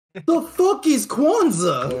The fuck is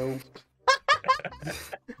Kwanza?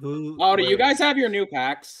 Oh, do you guys have your new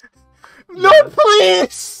packs? No,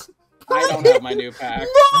 please! I don't have my new pack.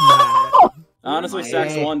 No! Honestly,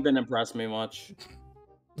 Sex 1 didn't impress me much.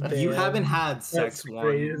 You Damn, haven't had Sex that's 1.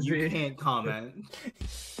 crazy. You can't comment.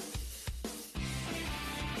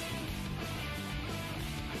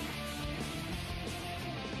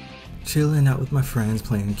 Chilling out with my friends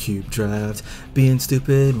playing Cube Draft, being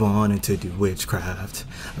stupid, wanting to do witchcraft.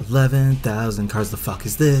 11,000 cards, the fuck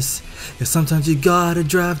is this? Yeah, sometimes you gotta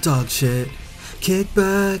draft dog shit. Kick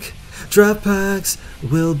back, draft packs,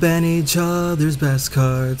 we'll ban each other's best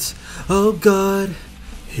cards. Oh god,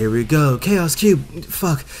 here we go. Chaos Cube,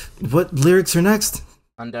 fuck. What lyrics are next?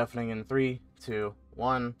 Undeafening in 3, 2,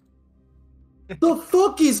 1. The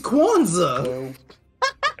fuck is Kwanza?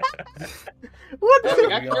 What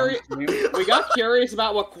Yeah, the? we got curious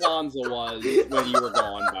about what Kwanzaa was when you were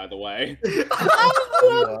gone, by the way.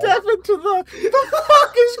 I'm deafened to the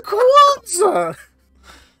fuck is Kwanzaa?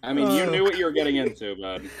 I mean, you knew what you were getting into,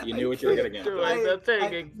 bud. You knew what you were getting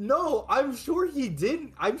into. No, I'm sure he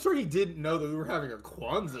didn't. I'm sure he didn't know that we were having a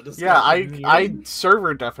Kwanzaa discussion. Yeah, I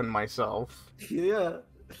server deafened myself. Yeah.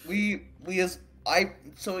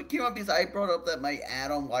 So it came up because I brought up that my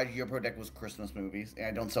add-on Yugioh Pro deck was Christmas movies, and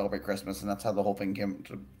I don't celebrate Christmas, and that's how the whole thing came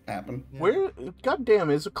to happen. Yeah. Where, goddamn,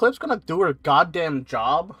 is Eclipse gonna do her goddamn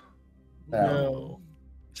job? No.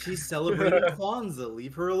 She's celebrating Kwanzaa.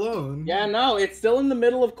 Leave her alone. Yeah, no, it's still in the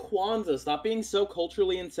middle of Kwanzaa. Stop being so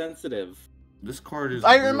culturally insensitive. This card is.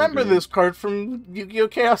 I remember this card from Yu-Gi-Oh!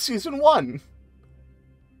 Chaos Season 1.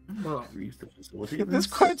 Well, This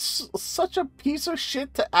card's such a piece of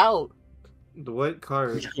shit to out. what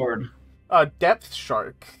card? Which card? Depth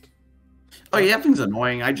Shark. Oh yeah, that thing's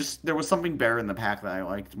annoying. There was something better in the pack that I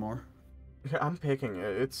liked more. Yeah, I'm picking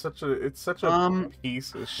it. It's such a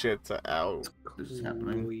piece of shit to out. This is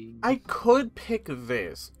happening. I could pick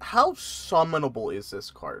this. How summonable is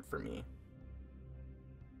this card for me?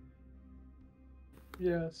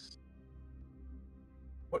 Yes.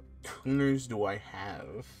 What tuners do I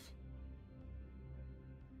have?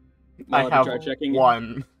 Well, I have tried checking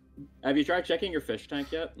one. Have you tried checking your fish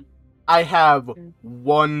tank yet? I have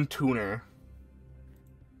one tuner.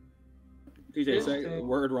 TJ, say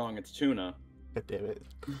word wrong. It's tuna. God damn it.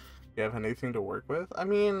 You have anything to work with? I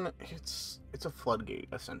mean, it's a floodgate,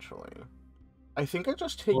 essentially. I think I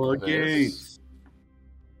just take this.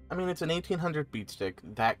 I mean, it's an 1800 beat stick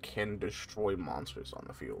that can destroy monsters on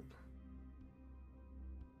the field.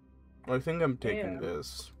 I think I'm taking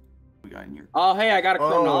this. We got in here. Oh, hey, I got a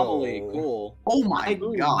Chronomaly. Oh. Cool. Oh my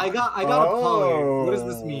god! I got a color. What does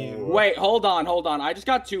this mean? Wait, hold on. I just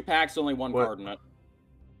got 2 packs, only 1 What? card in it.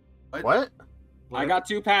 What? I got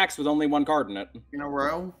 2 packs with only 1 card in it. In a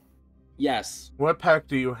row. Yes. What pack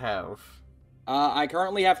do you have? I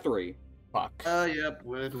currently have 3. Fuck. Yep.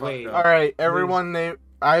 Wait. Alright, everyone name.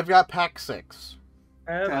 I've got pack 6.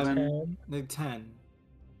 I have 7. 10. 10.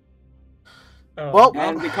 Oh. Well,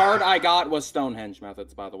 And the card I got was Stonehenge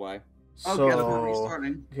Methods, by the way. Okay, that's so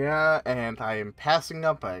restarting. yeah, and I am passing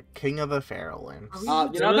up a King of the Fairlands. You know,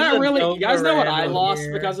 There that was a really. You guys know what I Doberman lost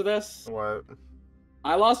here. because of this? What?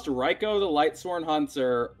 I lost Raiko the Lightsworn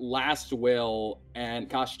Hunter, Last Will, and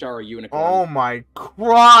Kashitara Unicorn. Oh my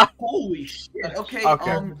god! Holy shit! Okay.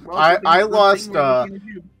 Okay. Well, I lost.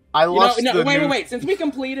 I lost. Wait. Since we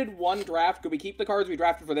completed 1 draft, could we keep the cards we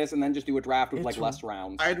drafted for this and then just do a draft with like less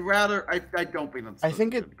rounds? I'd rather. I don't think that's. I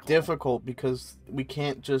think it's difficult because we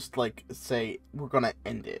can't just like say we're gonna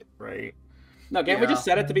end it, right? No, can't we Yeah. just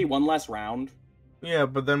set it to be 1 less round? Yeah,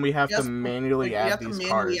 but then we have Yes, to manually we add have to these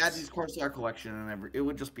manually cards. add these cards to our collection, and it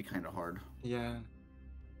would just be kind of hard. Yeah.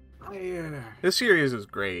 This series is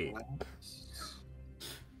great.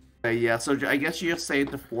 Yeah, so I guess you just say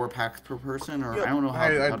it to 4 packs per person, or Yep, I don't know how I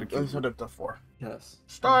to keep set it to 4. Yes.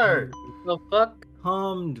 Start. The fuck?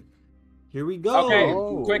 Hummed. Here we go. Okay,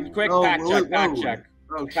 Oh. quick Oh, pack whoa, check, pack whoa. check.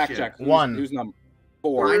 Oh, Pack shit. check. One. Who's number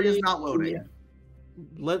 4? Mine is not loading. Yeah.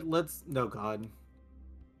 Let's. No God.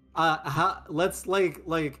 Let's like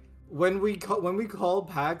when we call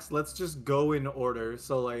packs, let's just go in order.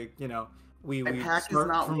 So like we My pack is start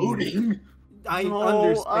not from- loading. I No,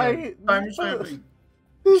 understand. I'm trying.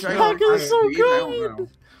 This Should I pack go is so these? I don't good. know.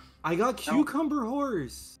 I got cucumber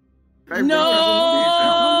horse. Should I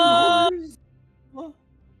No! bring these?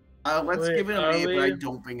 Let's Wait, give it a are minute, but I we-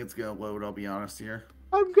 don't think it's gonna load. I'll be honest here.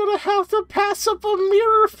 I'm gonna have to pass up a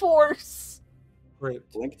mirror force. Great.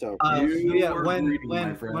 Link token. You Yeah. are When reading,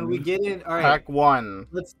 my when we friend. get in, all right. Pack 1.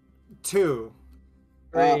 Let's 2.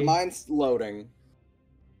 Mine's loading.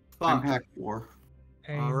 I'm Fuck. pack 4.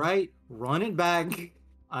 Hey. All right. Run it back.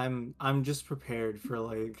 I'm just prepared for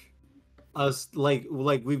like. us like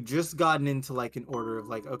we've just gotten into like an order of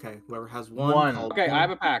like, okay, whoever has one. One. call Okay, one, I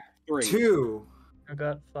have a pack. 3. 2. I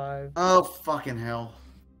got 5. Oh, fucking hell.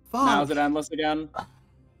 Fuck. Now is it endless again?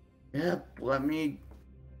 Yep, let me...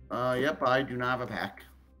 yep, I do not have a pack.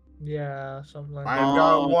 Yeah, something like I've that.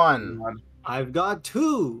 got 1. God. I've got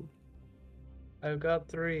 2. I've got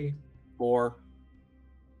 3. 4.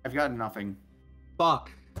 I've got nothing.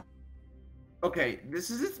 Fuck. Okay, this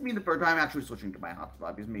is me the first time actually switching to my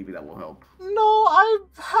hotspot, because maybe that will help. No, I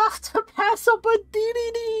have to pass up a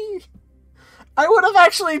DDD. I would have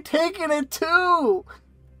actually taken it too.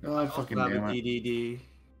 God fucking Grab a damn it. DDD.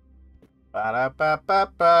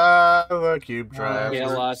 Ba-da-ba-ba-ba. The cube drive.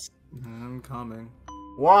 Kill us. I'm coming.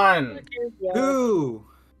 1. 2.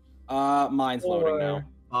 Mine's loading now.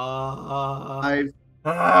 I've...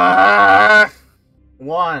 Ah!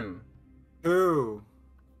 1. 2.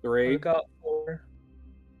 3. I've got 4.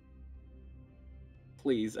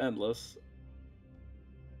 Please, endless.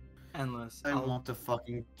 Endless. I want to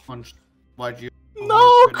fucking punch... Why'd you...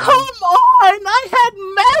 No, come on! I had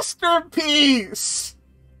Masterpiece!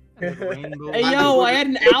 Rainbow. Hey yo, I had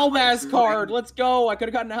an Albaz card. Let's go. I could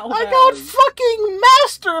have gotten Albaz. I got fucking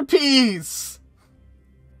Masterpiece!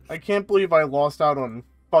 I can't believe I lost out on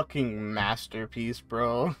fucking Masterpiece,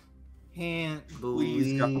 bro. Can't Please,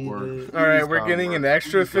 believe God, work. it. Alright, Please, we're God, getting work. an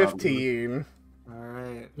extra Please, God, work. 15.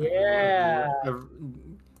 Alright. Yeah.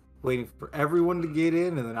 Waiting for everyone to get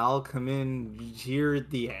in, and then I'll come in here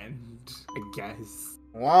at the end, I guess.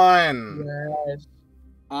 1. Yes.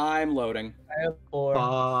 I'm loading. I have 4.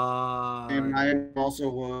 And I am also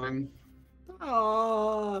one.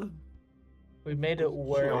 We made it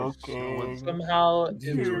worse. Joking. Somehow it's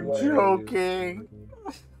You're worse. joking.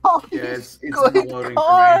 All Yes, these it's good not loading for me.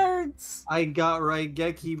 cards. I got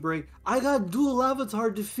Raigeki break. I got dual avatar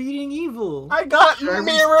defeating evil. I got Should I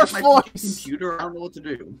Mirror reset my Voice. computer? I don't know what to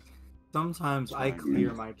do. Sometimes I Fine.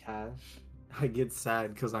 clear my cash. I get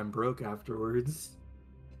sad because I'm broke afterwards.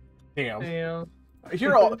 Damn. Damn.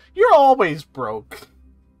 You're always broke.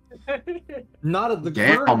 Not at the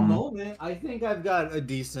Damn. current moment. I think I've got a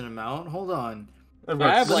decent amount. Hold on. I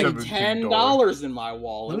have like $17. $10 in my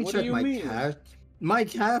wallet. Let me What check do you my mean? cash. My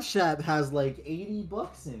Cash App has like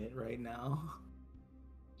 $80 in it right now.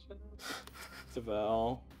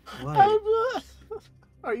 Savell. What?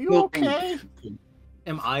 Are you okay?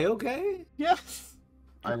 Am I okay? Yes.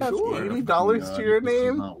 I'm That's sure. $80 to your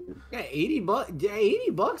name? Yeah, $80. Yeah,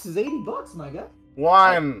 $80 is $80, my guy.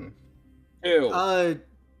 1. 2.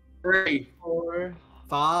 3. 4.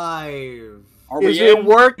 5. Are we Is it in?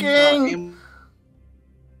 working?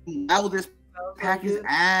 Now this pack is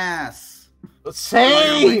ass. My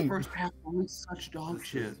Same. first pack was such dog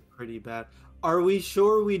shit. Pretty bad. Are we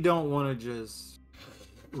sure we don't want to just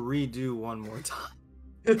redo one more time?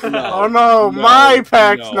 Oh no, my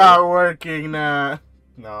pack's not working now.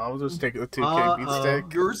 No, I'll just take the 2K beat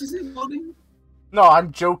stick. Yours isn't loading? No,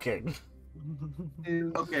 I'm joking.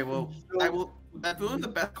 Okay, well, I will. That's really the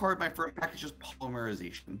best card in my first pack is just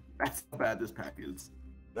polymerization. That's how bad this pack is.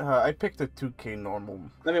 I picked a 2K normal.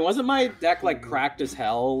 I mean, wasn't my deck like cracked as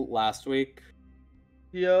hell last week?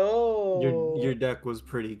 Yo. Your deck was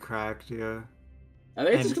pretty cracked, yeah. I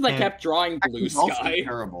think it's just because I kept drawing blue It's also sky.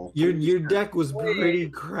 terrible. Your deck was pretty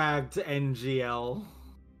cracked, NGL.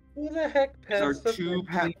 Who the heck These are passed two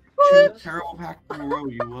up terrible packs in a row.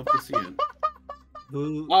 You love to see it.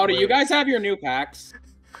 Oh, do you guys have your new packs?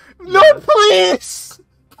 No, please!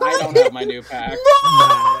 I don't have my new pack.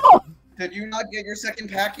 No! Did you not get your second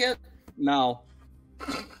pack yet? No.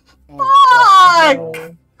 Fuck! Oh.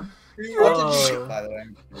 Oh. By the way.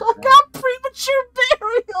 I got premature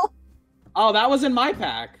burial! Oh, that was in my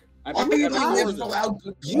pack. I Why picked are you up not Gores. allowed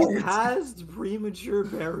good You cards? has premature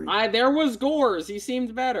berry. There was Gores. He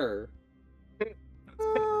seemed better.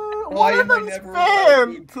 One of am I them's never allowed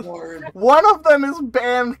banned! good cards? One of them is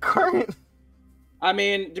banned current. I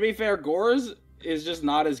mean, to be fair, Gores is just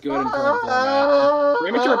not as good in current format.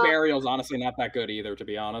 Premature Burial is honestly not that good either, to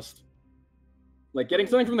be honest. Like, getting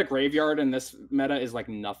something from the graveyard in this meta is like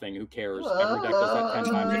nothing. Who cares? Every deck does that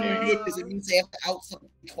 10 times a Really game. good because it means they have to out something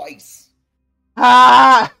twice.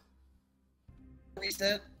 Ah!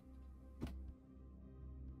 Reset.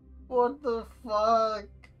 What the fuck?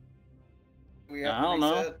 We I have to don't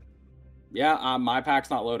know. reset. Yeah, my pack's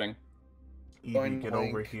not loading. Evie, Join get link,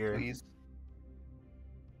 over here. please.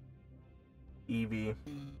 Evie.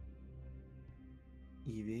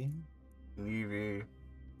 Evie.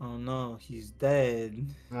 Oh no, he's dead.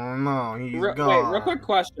 Oh no, he's Wait, gone. real quick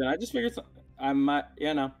question. I just figured I might.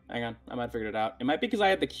 Yeah, no, hang on. I might have figured it out. It might be because I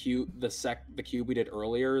had the cube we did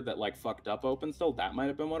earlier that like fucked up open still. That might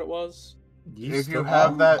have been what it was. If you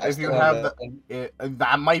have that, I if you still have have that, that one.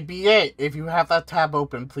 that might be it. If you have that tab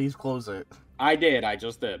open, please close it. I did. I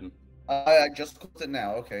just did. I just closed it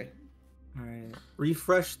now. Okay. Alright.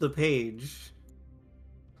 Refresh the page.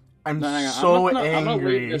 I'm No, hang on. so I'm gonna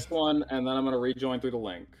angry. leave this one, and then I'm gonna rejoin through the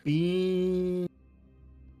link. Bean.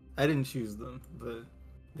 I didn't choose them, but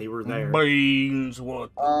they were there. Beans,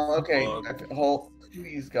 what? the Okay. fuck? Hold.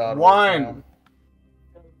 Please, God. One.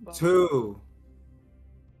 2.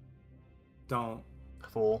 Don't.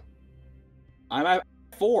 Fool. I'm at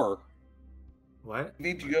 4. What?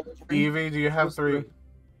 Need you go three? Evie, do you have 3?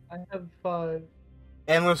 I have 5.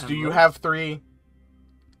 Endless, do you Endless? have 3?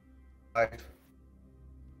 Five.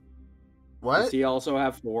 What? Does he also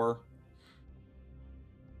have 4?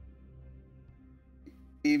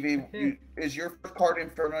 Evie, is your first card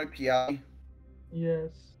Inferno PI?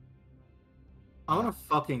 Yes. I wanna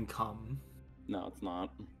fucking come. No, it's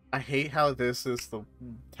not. I hate how this is the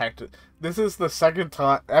This is the second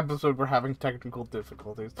episode we're having technical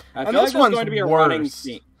difficulties. I And feel like this this is one's going to be a running worse.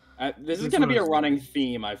 theme. This is This going to one be a is running worse.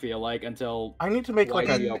 theme, I feel like, until... I need to make like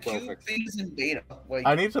Why a do you- Two perfect. things in beta. Like,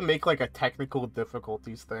 I need to make like a technical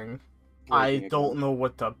difficulties thing. I don't know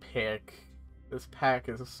what to pick. This pack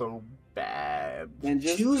is so bad. Then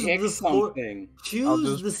just Choose pick the something.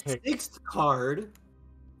 Choose just the pick. 6th card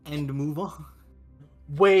and move on.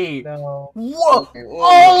 Wait. No. Whoa! Okay,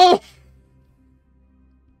 Oh!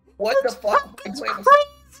 what the fuck? It's Wait,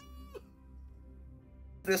 crazy!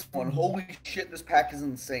 this one. Holy shit, this pack is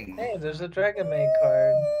insane. Hey, there's a Dragon Maid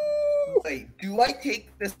card. Wait, do I take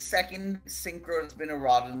the second Synchro Spin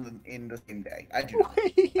Errata in the same day? I do not.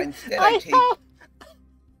 Wait, Instead, I take.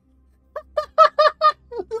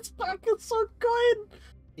 This pack is so good!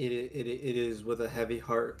 It is with a heavy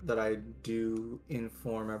heart that I do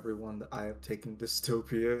inform everyone that I have taken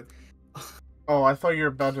Dystopia. Oh, I thought you were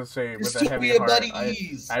about to say with a heavy Dystopia heart.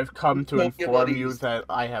 buddies! I've come to Dystopia inform you buddies. that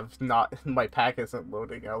I have not. My pack isn't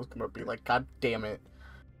loading. I was gonna be like, God damn it!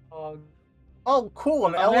 Oh, cool,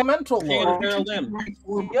 an Oh, elemental King lord. Harold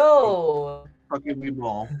in. Yo! Fucking me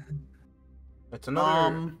ball. It's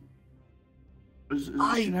another. Is it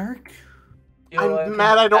I- generic? Yo, I I'm can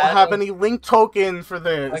mad I don't add have a- any link token for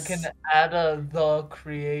this. I can add the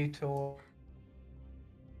creator.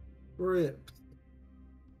 Rip.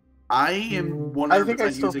 I am I think I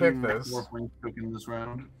still pick this. token this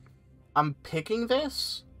round. I'm picking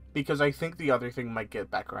this because I think the other thing might get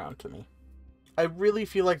back around to me. I really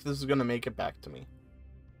feel like this is gonna make it back to me.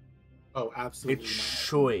 Oh, absolutely It not.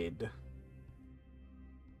 should.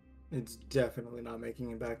 It's definitely not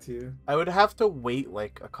making it back to you. I would have to wait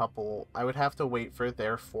like a couple. I would have to wait for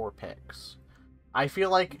their 4 picks. I feel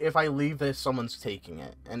like if I leave this, someone's taking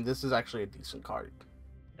it, and this is actually a decent card.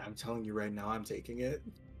 I'm telling you right now, I'm taking it.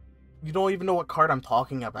 You don't even know what card I'm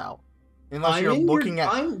talking about, unless I'm you're in looking your-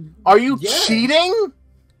 at. I'm- Are you Yeah. cheating?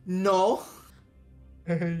 No.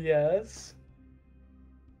 Yes.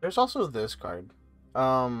 There's also this card.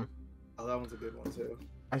 Oh, that one's a good one too.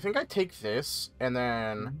 I think I take this, and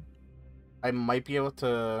then I might be able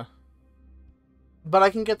to. But I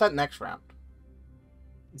can get that next round.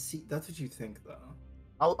 See, that's what you think, though.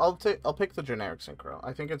 I'll pick the generic synchro.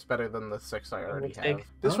 I think it's better than the 6 I already take- have.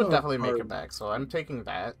 This I would don't know definitely make if it back, so I'm taking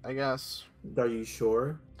that, I guess. Are you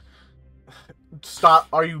sure? Stop!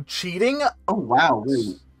 Are you cheating? Oh wow!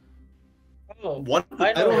 Wait. Oh, What?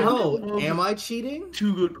 I I don't know. know. Am I cheating?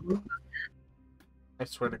 Too good. I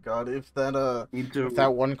swear to God, if that Need to. if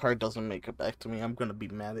that one card doesn't make it back to me, I'm gonna be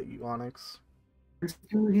mad at you, Onyx.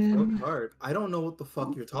 What card? I don't know what the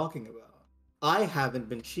fuck you're talking about. I haven't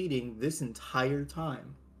been cheating this entire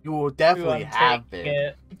time. You will True, definitely I'm have taking been.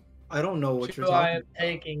 it. I don't know what True, you're I talking am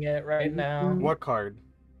taking it right now. What card?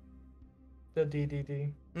 The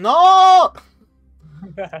DDD. No.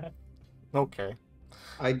 Okay.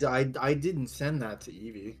 I didn't send that to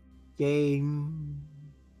Evie. Game.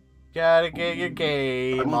 Gotta get your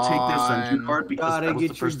game I will take this on. sentry card because Gotta that was the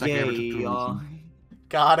get your first deck I ever took gay to on. release.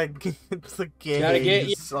 Gotta get the gaze Gotta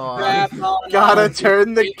get on. Crap on. Gotta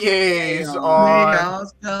turn the gaze on.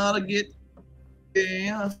 Chaos, gotta get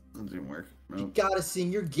chaos. That didn't work. You Nope. gotta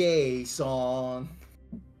sing your gay song.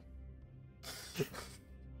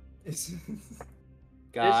 It's-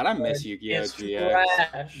 God, I miss This Yugioh It's GX.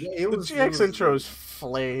 trash. Yeah, The GX intro's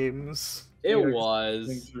flames. It GX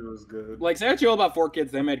was. was good. Like, say what you will about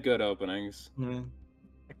 4Kids, they made good openings. Yeah.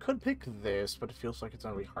 I could pick this, but it feels like it's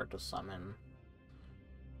gonna be hard to summon.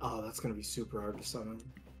 Oh, that's gonna be super hard to summon.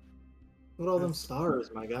 Look at all them stars,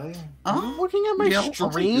 my guy. I'm looking at my Yeah, I'll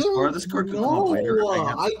take stream. this card. This card could come up later. I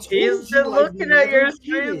have- I told He's you been I've looking at your never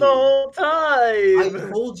stream cheated. the whole I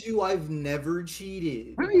time. told you I've never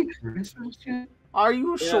cheated. Are you serious, Sebastian? Are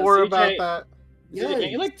you Yeah, sure CJ about that? Yeah,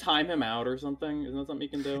 can't you like time him out or something? Isn't that something you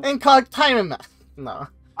can do? And time him. No.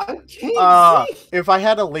 I can't see. If I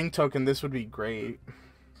had a link token, this would be great.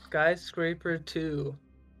 Skyscraper 2.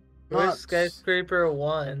 Not- Where's Skyscraper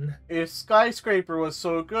 1? If Skyscraper was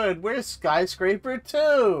so good, where's Skyscraper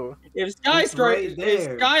 2? If right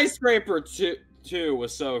there. Skyscraper 2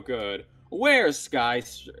 was so good, where's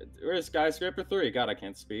Skyscraper 3? God, I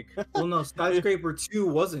can't speak. Well, no, Skyscraper 2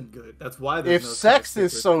 wasn't good. That's why there's If no Sex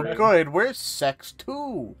is Skyscraper so 3. good, where's Sex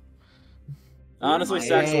 2? Honestly, Man.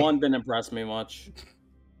 Sex 1 didn't impress me much.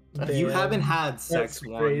 You Damn. haven't had Sex That's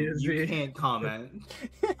 1. crazy. You can't comment.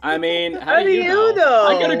 I mean, How do you know?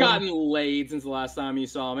 I could have gotten laid since the last time you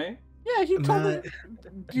saw me. Yeah, he totally.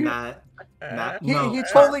 Matt, He no.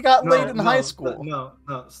 totally got No, laid in no, high school. No,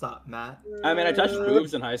 stop, Matt. I mean, I touched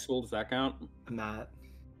boobs in high school. Does that count? Matt,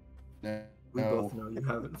 No. we both know you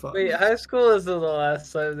haven't fucked. Wait, high school is the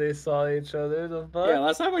last time they saw each other. The fuck? Yeah,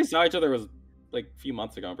 last time we saw each other was like a few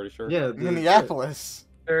months ago. I'm pretty sure. Yeah, Minneapolis.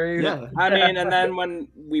 Very- Yeah. I mean, and then when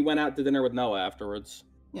we went out to dinner with Noah afterwards.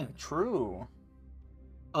 True.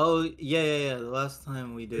 Oh, yeah. The last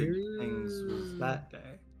time we did things was that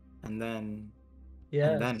day. And then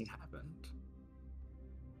Yeah. and then it happened.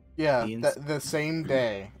 Yeah, The the same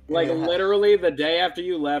day. Like Yeah. literally the day after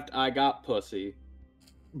you left, I got pussy.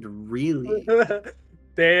 Really?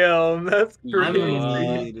 Damn, that's I'm crazy.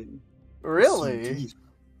 gonna need Really? some deeds.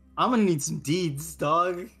 I'm gonna need some deeds,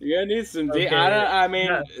 dog. You're gonna need some. Okay. I mean,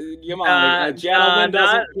 Nah. come on, a gentleman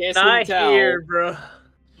doesn't kiss and not tell, here, bro.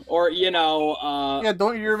 or Yeah,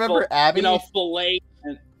 don't you remember Abby? fillet.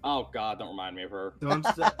 And, oh God, don't remind me of her. I'm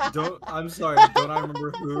sorry. Don't I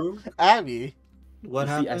remember who? Abby. What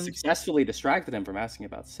See, I happened? successfully distracted him from asking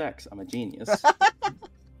about sex. I'm a genius.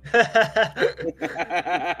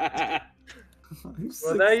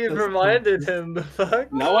 Well, now you've reminded him. The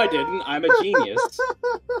fuck? No, I didn't. I'm a genius.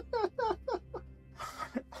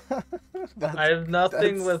 I have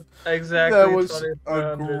nothing with exactly. That was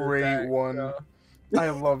 2400 a great attack, one. bro. I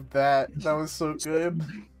love that. That was so good.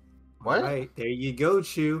 What? Alright, there you go,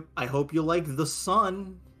 Chew. I hope you like the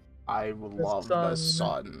sun. I love the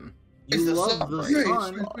sun. You It's the love sun, the right?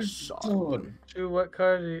 sun. The sun. Chew, what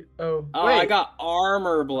card do you... Oh, Oh, Wait. I got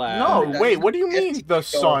armor blast. No, wait, what do you mean the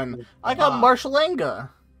sun? I got Ah. Marshalanga.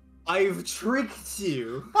 I've tricked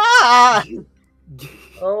you. Ah!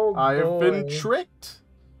 oh I have been boy. tricked.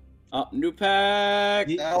 New pack.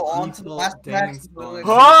 Now on to the last pack.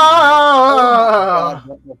 Ah!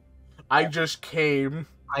 I just came.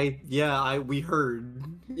 We heard.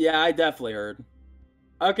 Yeah, I definitely heard.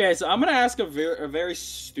 Okay, so I'm gonna ask a very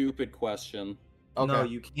stupid question. Okay. No,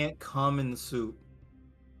 you can't come in the soup.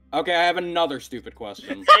 Okay, I have another stupid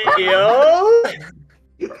question. Hey, yo!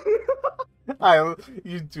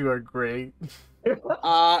 You two are great.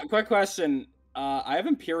 Quick question. I have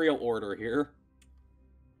Imperial Order here.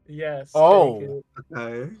 Yes. Oh. take it.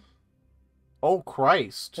 Okay. Oh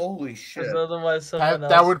Christ. Holy shit. 'Cause otherwise someone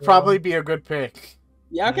That else would will. probably be a good pick.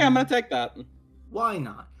 Yeah, okay, I'm gonna take that. Why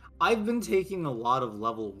not? I've been taking a lot of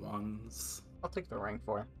level 1s. I'll take the rank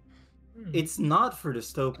 4. It's not for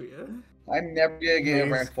dystopia. I'm never gonna get a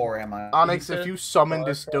Please. rank 4, am I? Onyx, if you summon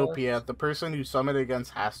Podcast. Dystopia, the person you summon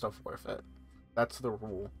against has to forfeit. That's the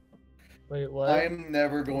rule. Wait, what? I'm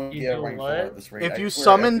never going to You get a do rank 4 what? at this rate. If I you swear,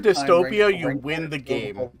 summon every time Dystopia, rank- you rank win 4 the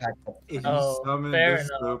game. If you Oh, summon fair enough.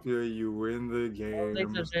 dystopia, you win the I don't think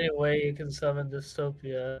game. there's any way you can summon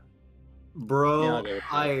Dystopia. Bro, Yeah, I'll do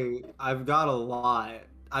it. I've got a lot.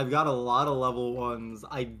 I've got a lot of level 1s.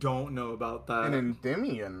 I don't know about that. An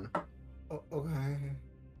Endymion. Okay.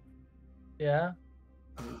 Yeah?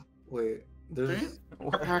 Wait. There's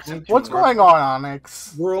What's going on,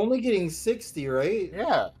 Onyx? We're only getting 60, right?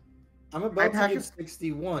 Yeah. I'm about to pack get is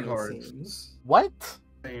 61, it cards. seems. What?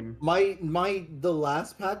 Same. The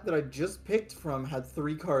last pack that I just picked from had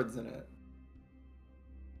 3 cards in it.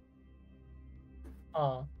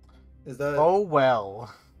 Oh. Is that Oh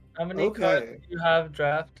well. How many Okay. cards do you have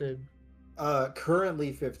drafted?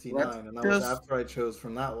 currently 59, Let's and that was just- after I chose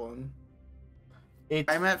from that one.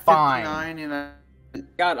 It's I'm at fine. 59 and I...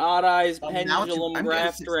 Got Odd Eyes, now it's- Pendulum, I'm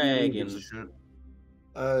Graph getting 60, who gives a Dragon. shit?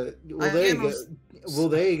 Well, I there you am go. s- Well,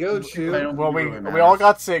 there you go, I Chew. don't Well, think it we really all matters.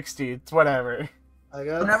 got 60. It's whatever. I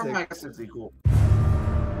got Never 6. mind, 60, cool.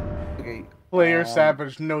 Okay. Player um,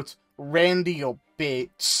 Savage notes Randy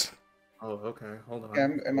O'Bates. Oh, okay. Hold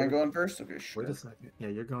on. Am I going first? Okay, sure. Wait a second. Yeah,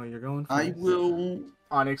 you're going. You're going. I first. will.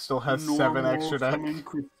 Onyx still has 7 normal extra deck. summon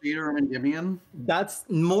Crusader and Endymion. That's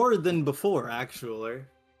more than before, actually.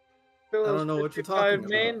 I don't know what you're talking 55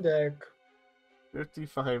 main deck.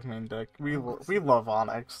 55 main deck. We love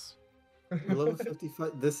Onyx. I love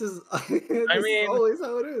 55. This is. This mean- is always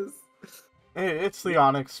how it is. It's the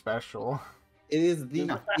Onyx special. it's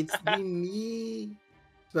the me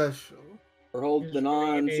special. We're holding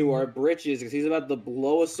on to our britches because he's about to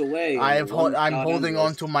blow us away. I'm holding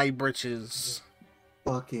on to my britches.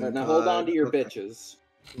 Fucking Right, now hold on to your okay. bitches.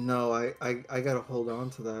 No, I gotta hold on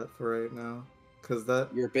to that for right now, cause that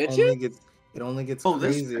Your bitches? only gets Oh,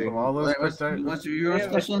 this- crazy. All those Once you're a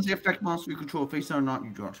special and effect monster, you control face or not, you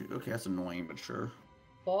draw two. Okay, that's annoying, but sure.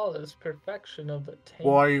 Flawless perfection of the tank.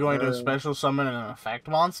 Well, are you going to special summon an effect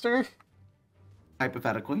monster?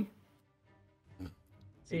 Hypothetically.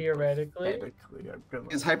 Theoretically.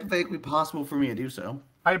 It's hypothetically possible for me to do so.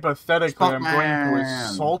 Hypothetically, I'm going to Fuckman.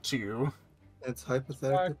 assault you. It's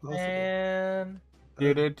hypothetically possible. Man.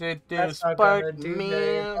 That's not gonna do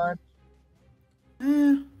very much.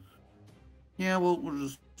 Yeah, we'll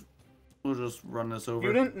just run this over.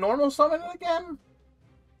 You didn't normal summon it again?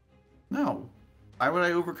 No. Why would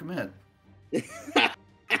I overcommit?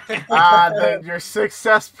 Your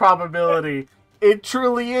success probability. It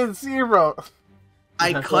truly is 0.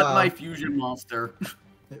 I cut Wow. my fusion monster.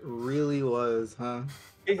 It really was, huh?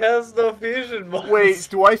 He has no fusion monster. Wait,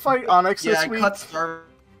 do I fight Onyx Yeah, this I week? cut Starring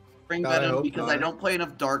God, I Venom hope because not. I don't play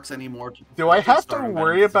enough Darks anymore. Do I have to Starring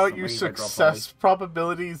worry Venom about you consistently if I drop success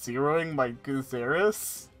probability zeroing my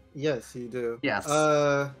Gazaris? Yes, you do. Yes.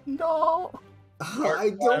 No.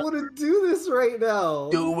 I don't want to do this right now.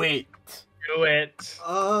 Do it. Do it.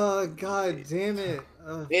 God damn it.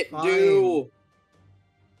 It Fine. do.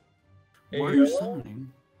 What are you summoning?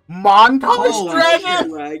 Montage Holy Dragon?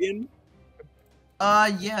 Dragon?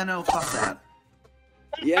 Yeah, no, fuck that.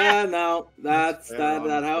 Yeah, no, That's fair,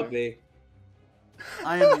 that helped honestly. me.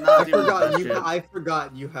 I am not I doing forgot that you. shit. I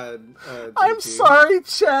forgot you had. I'm DP. sorry,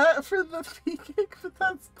 chat, for the peeking, but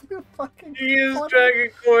that's too fucking He used funny. Dragon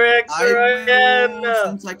Core X again.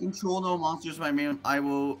 Since I control no monsters by man, I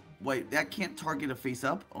will. Wait, that can't target a face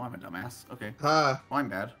up? Oh, I'm a dumbass. Okay. Huh. Oh, I'm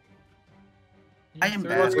bad. I am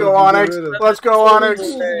bad. Let's What'd go, you get Onyx. rid of? Let's go, Onyx.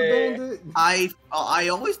 Hey. I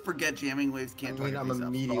always forget jamming waves I can't mean, target I'm face up.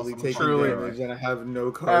 immediately Awesome. taking Truly. damage, and I have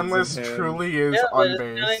no cards Endless in hand. truly is Yeah, but it's gonna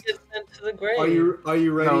unbased. get sent to the grave. Are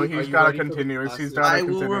you ready? No, Are he's you got a ready for the continuous. He's classic- got a I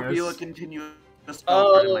will continuous. reveal a continuous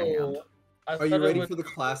spell card in my hand. Oh. I Are thought you it ready was for the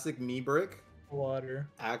classic me brick? water.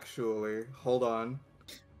 Actually, hold on.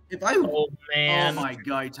 If I. Oh man. Oh my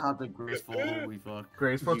god, he topped it graceful. Holy fuck.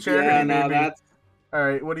 Graceful You- charity, Yeah, no, baby. that's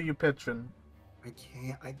Alright, what are you pitching?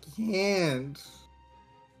 I can't.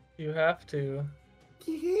 You have to.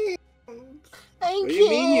 Can't. what do you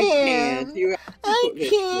mean you can't? You have to put this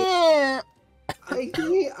shit. I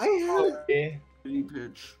can't. I have. Okay. Any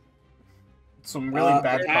pitch. Some really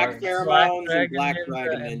bad Attack cards. pheromones and Black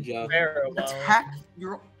Dragon and Ninja.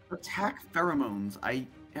 Pheromone. Attack pheromones. I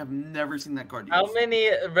have never seen that card used. How many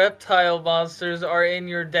reptile monsters are in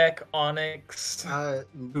your deck, Onyx? Too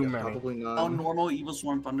many. Probably not. Oh, normal Evil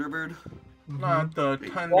Swarm Thunderbird. Not the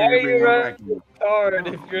Wait, Thunder. Why are you Baby. running this card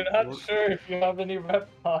if you're not sure if you have any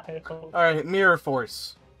reptiles? Alright, Mirror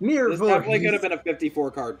Force. Mirror This Force. definitely could have been a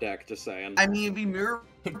 54 card deck, just saying. I mean, it'd be Mirror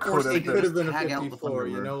It Force. could It could have been a Tag out the 54.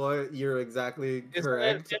 You Thunderbird. know what? You're exactly Isn't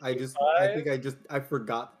correct. it I think I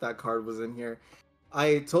forgot that card was in here.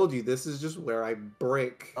 I told you this is just where I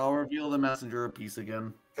break. I'll reveal the messenger of peace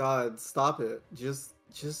again. God, stop it. Just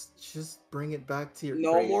bring it back to your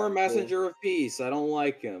No crate. more Messenger of Peace. I don't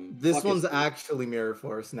like him. This Fuck one's his- actually Mirror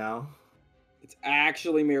Force now. It's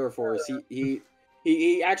actually Mirror Force.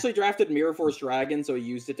 He actually drafted Mirror Force Dragon, so he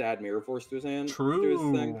used it to add Mirror Force to his hand. To his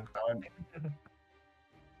thing. True.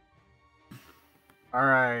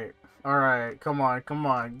 Alright, come on.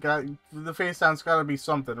 The face down's gotta be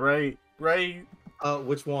something, right? Right?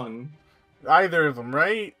 Which one? Either of them,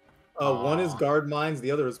 right? One is Aw. Guard Mines,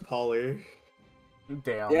 the other is Poly.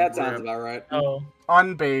 Damn. Yeah, it sounds Rip. about right. Oh.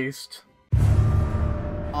 Unbased.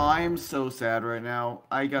 I'm so sad right now.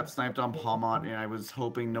 I got sniped on Palmont, and I was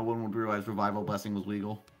hoping no one would realize Revival Blessing was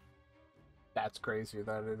legal. That's crazy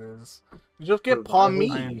that it is. Just get Revival Palm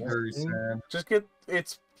Blessing. I am Me. very sad. Just get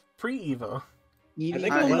it's pre-Eva. I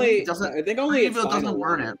think I- only. doesn't- I think only its Evil doesn't final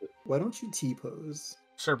burn one. it. Why don't you T-pose?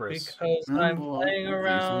 Cerberus. Because I'm well, playing okay,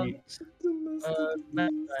 around sweet.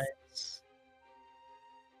 Knights.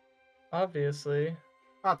 Obviously.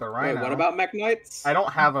 Not the Wait, Rhino. what about Mech Knights? I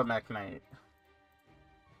don't have a Mech Knight.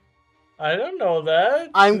 I don't know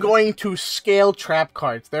that. I'm going to scale trap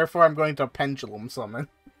cards, therefore I'm going to pendulum summon.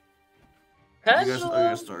 You guys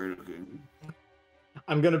Pendulum. started. Okay.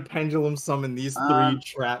 I'm gonna pendulum summon these three Um,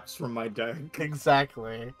 traps from my deck.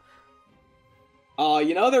 Exactly.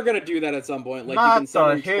 You know they're gonna do that at some point. Like you Not can the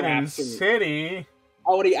summon hidden traps and... city.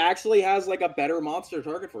 Oh, and he actually has like a better monster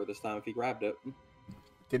target for it this time if he grabbed it.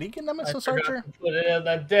 Did he get I Nemesis forgot Archer? to put it in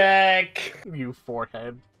the deck. You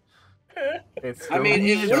forehead. It's I mean,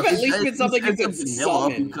 it would have at least been something you could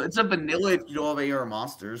summon. It's a vanilla if you don't have AR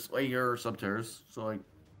monsters, AR subterrors. So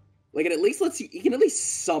like it at least lets you. You can at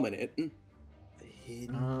least summon it. The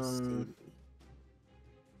hidden state.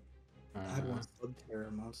 I want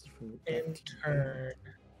Subterra monster from the In turn.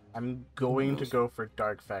 I'm going to go for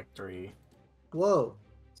Dark Factory. Whoa!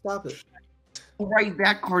 Stop it! right,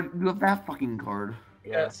 that card. You have that fucking card.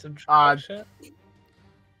 Yeah. Subtraction.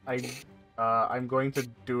 I'm going to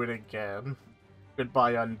do it again.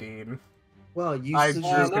 Goodbye, Undine. Well, you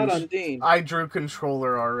I drew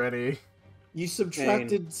controller already. You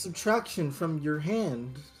subtracted subtraction from your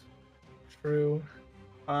hand. True.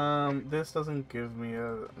 This doesn't give me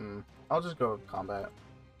a. I'll just go with combat.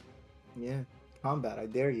 Yeah, combat. I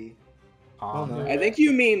dare you. Combat. I think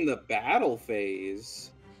you mean the battle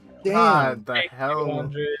phase. Damn. God, the hell.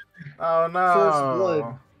 200. Oh First no.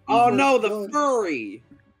 blood. Oh First no, the blood. furry.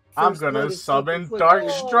 I'm First gonna blood is summon fucking Dark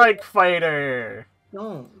flipping. Strike Fighter.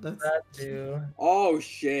 No, that's That too. Oh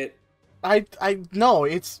shit. I no,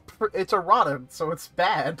 it's errata, so it's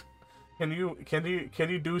bad. Can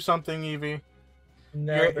you do something, Evie?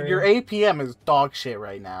 Never. Your APM is dog shit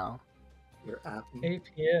right now. your app.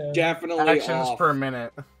 APM. Definitely Actions off. per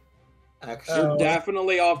minute. Action. You're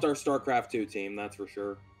definitely off our StarCraft 2 team, that's for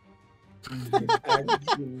sure.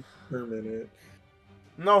 Action per minute.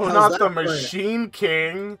 No, How's not that the for an- Machine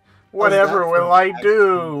King. How's Whatever that will for I an action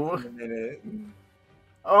do? per minute?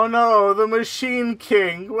 Oh no, the Machine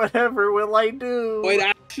King. Whatever will I do? Wait,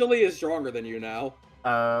 actually is stronger than you now.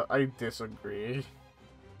 I disagree.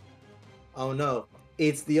 Oh no,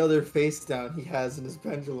 it's the other face down he has in his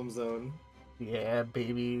pendulum zone. Yeah,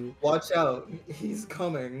 baby. Watch out, he's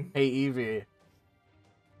coming. Hey, Evie.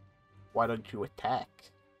 Why don't you attack?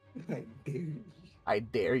 I dare you. I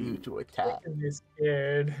dare you to attack. I'm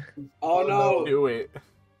scared. Oh no. Do it.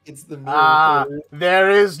 It's the Ah, miracle. there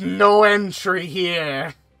is no entry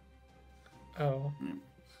here. Oh,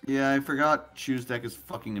 Yeah, I forgot. Choose deck is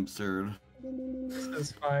fucking absurd. this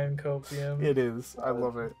is fine, Copium. It is. I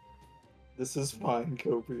love it. This is fine,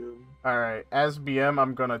 Copium. Alright, as BM,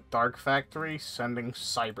 I'm gonna Dark Factory, sending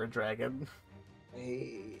Cyber Dragon.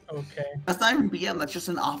 Hey. Okay. That's not even BM. That's just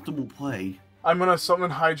an optimal play. I'm gonna summon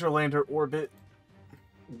Hydrolander Orbit.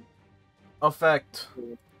 Effect.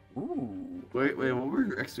 Ooh. Wait, what were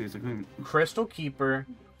your XPs? Crystal Keeper,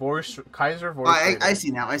 Kaiser Voice. I see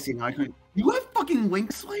now. I see now. You have fucking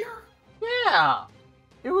Link Slayer? Yeah!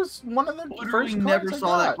 It was one of the Literally first never cards I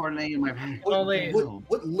saw that got. card name in my pack. Only-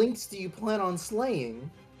 What links do you plan on slaying?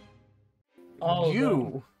 All of them.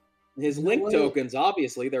 You. His No link way. tokens,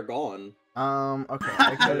 obviously, they're gone. Okay.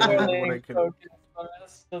 I could what I Link could. tokens for the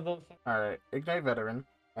rest of the- Alright, Ignite Veteran.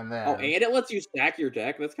 And then. Oh, and it lets you stack your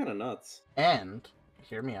deck? That's kind of nuts. And,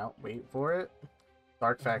 hear me out, wait for it.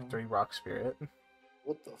 Dark Factory, Rock Spirit.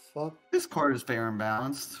 What the fuck? This card is fair and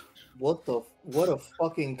balanced. What a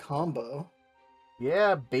fucking combo.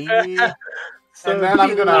 Yeah, baby. So and then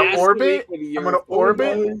I'm gonna Last orbit. week with I'm your- gonna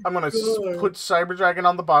orbit. my I'm gonna God. put Cyber Dragon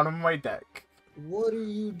on the bottom of my deck What are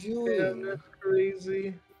you Damn, doing? that's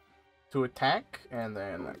crazy. to attack, and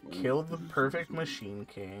then kill the Perfect Machine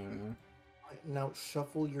King. Now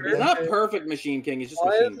shuffle your It's Really? deck. not perfect Machine King, it's just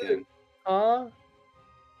Why Machine is it- King. Huh?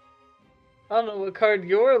 I don't know what card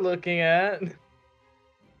you're looking at.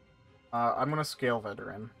 I'm gonna scale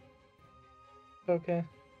Veteran. Okay.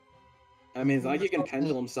 I mean, it's not like you can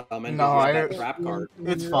Pendulum Summon. No, No, I- that trap card.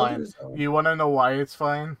 It's fine. You wanna know why it's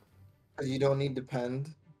fine? You don't need to pend.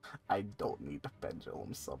 I don't need a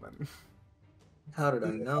Pendulum Summon. How did I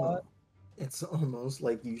know? It's almost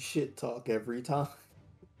like you shit talk every time.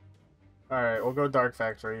 Alright, we'll go Dark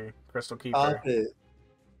Factory, Crystal Keeper. Stop it.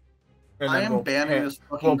 And I then am we'll banning pen, this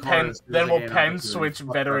fucking we'll card. pen, as soon as then I we'll get an pen opportunity. switch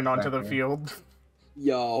Fuck Veteran Dark onto the Factory. field.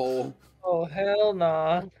 Yo. Oh, hell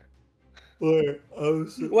nah.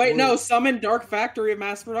 Wait, no, summon Dark Factory of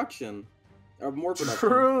Mass Production. Or more production.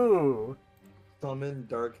 True! Summon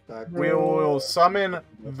Dark Factory. We will summon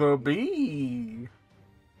the bee.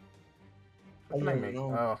 I What can I don't make?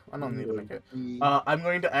 know. Oh, I don't need to make it. Be- I'm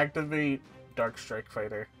going to activate Dark Strike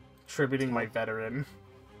Fighter, tributing my veteran.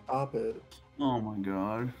 Stop it. Oh my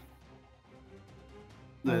god.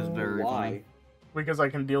 That is very Why? funny. Because I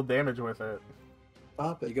can deal damage with it.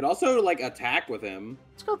 Stop You it. could also, like, attack with him.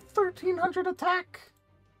 It's got 1300 attack.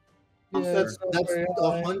 I'm Yeah, That's it's not very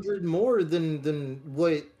high. 100 more than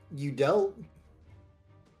what you dealt.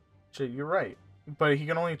 Shit, you're right. But he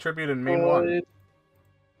can only tribute in main Oh, one. it-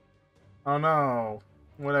 Oh no.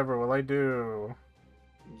 Whatever will I do?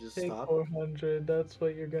 You just Take stop. 400, that's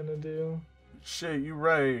what you're gonna do. Shit, you're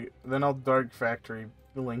right. Then I'll Dark Factory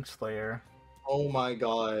the Link Slayer. Oh my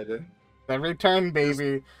god. Every turn,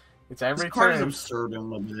 baby. It's every This card is turn. absurd and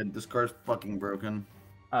limited. This card's fucking broken.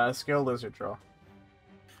 Skill lizard draw.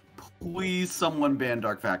 Please, someone ban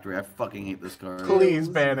Dark Factory. I fucking hate this card. Please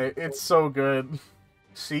ban it. It's so good.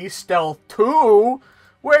 Sea Stealth 2?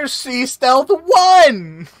 Where's Sea Stealth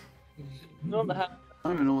 1? No, I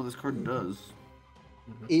don't even know what this card does.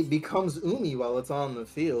 It becomes Umi while it's on the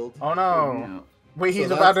field. Oh no. Yeah. Wait, he's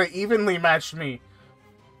So about to evenly match me.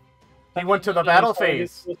 He went to the battle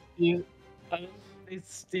phase.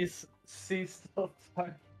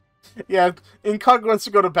 Yeah, Incog wants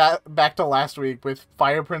to go to back to last week with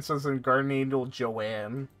Fire Princess and Guardian Angel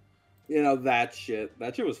Joanne. You know, that shit.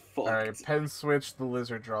 That shit was fucked. Alright, pen switch the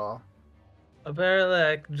lizard draw. Apparently,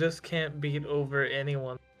 I just can't beat over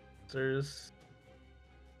anyone.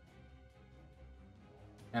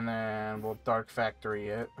 And then we'll Dark Factory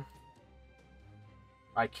it.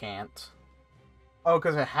 I can't. Oh,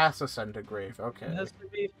 because it has to send to grave. Okay. It has to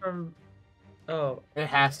be from. Oh. It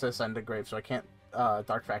has to send to grave, so I can't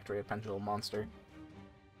Dark Factory a Pendulum Monster.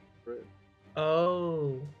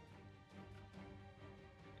 Oh.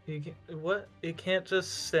 You can, what? It can't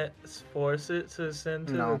just force it to send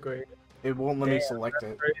to the grave. It won't let me select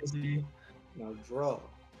it. Crazy. Now draw.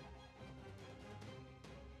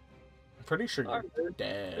 I'm pretty sure you're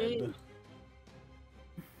dead.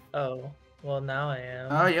 Oh. Well, now I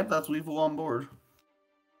am. Yep, that's Weasel on board.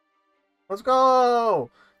 Let's go!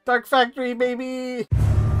 Dark Factory, baby!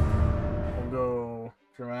 We'll go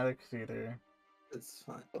Dramatic Theater. It's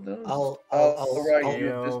fine. I'll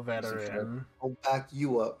Gale Veteran. I'll back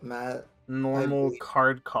you up, Matt. Normal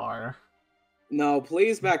card car. No,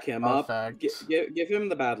 please back him up. Effect. Give him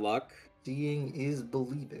the bad luck. Seeing is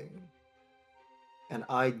believing. And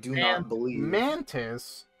I do not believe.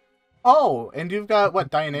 Mantis? Oh, and you've got, what,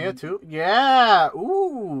 Dianea too? Yeah!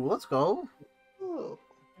 Ooh, let's go. Oh,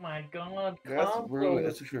 My God.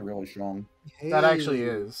 That's actually really strong. That actually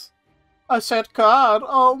is. A set card!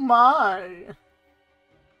 Oh my!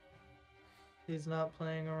 He's not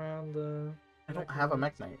playing around the. I don't have a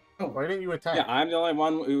Mech Knight. Oh. Why didn't you attack? Yeah, I'm the only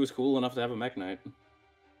one who was cool enough to have a Mech Knight.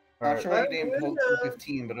 Not sure I named Poke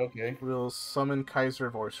 15, but okay. We'll summon Kaiser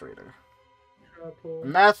Voice Raider. Triple.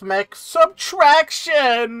 Math Mech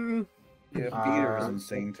Subtraction! Yeah, Peter is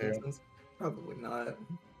insane too. probably not.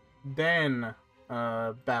 Then,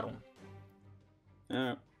 battle.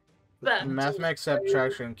 Yeah. Math Mech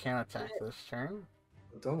Subtraction can't attack this turn.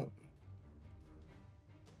 Don't.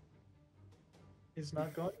 He's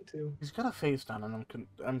not going to. He's got a face down, and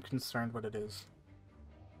I'm concerned what it is.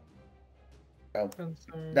 Oh,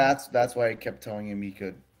 Concerned. that's why I kept telling him he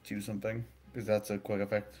could do something, because that's a quick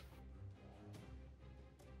effect.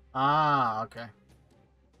 Ah, okay.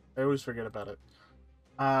 I always forget about it.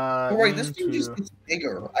 Oh, right, this dude just gets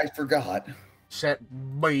bigger. I forgot. Set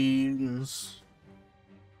beans.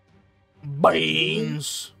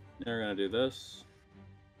 Beans. They're gonna do this.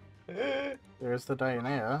 There's the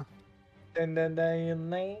Dianea.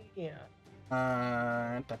 Alright,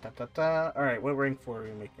 what rank 4 are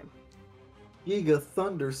we making? Giga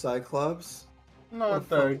Thunder Cyclops. Not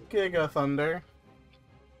the Giga Thunder.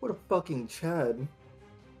 What a fucking Chad.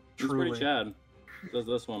 He's Truly. pretty Chad. Does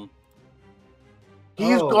this one.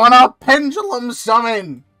 He's gonna Pendulum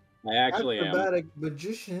Summon! I actually am. Acrobatic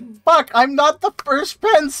Magician. Fuck, I'm not the first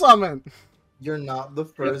pen summon! You're not the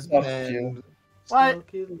first fuck man. you. What?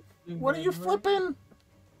 What are you flipping?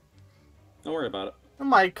 Don't worry about it.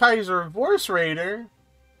 My Kaiser Voice Raider?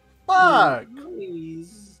 Fuck!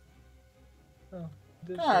 Please.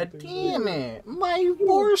 God damn it! My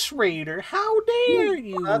Voice Raider, how dare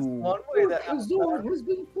you! That's one way that His door has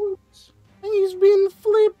been flipped. He's been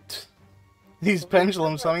flipped! These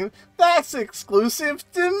pendulum summons, that's exclusive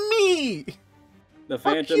to me! The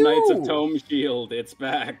Fuck Phantom Knights you. of Tome Shield, it's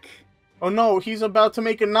back. Oh no, he's about to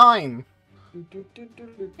make a 9.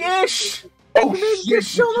 Ish! Oh Shit! shit!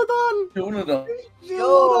 Shieldon!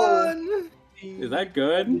 Jordan! Is that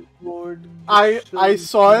good? I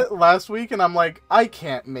saw it last week and I'm like, I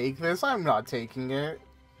can't make this, I'm not taking it.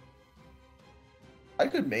 I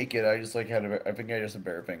could make it. I just like had. I think I just have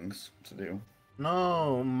better things to do.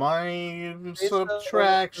 No, my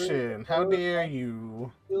subtraction. How dare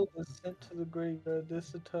you? Shield is sent to the graveyard.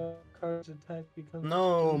 This card's attack becomes.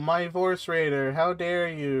 No, my Voice Raider. How dare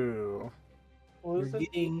you? What You're was it?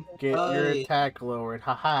 getting Get your bugged. attack lowered.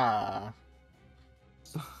 Haha.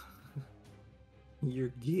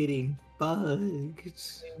 You're getting bugged.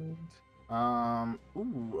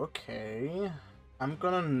 Ooh, okay. I'm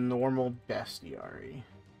gonna normal Bestiary.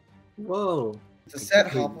 Whoa. It's a set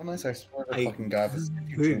Hopeless. I swear to I fucking God, this is a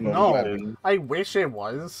future couldn't. better. No, I wish it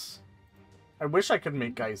was. I wish I could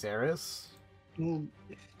make Geyseris. Well,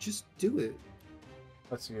 just do it.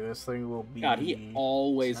 Let's see, this thing will be... God, he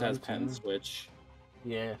always has 17. pen switch.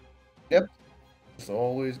 Yeah. It's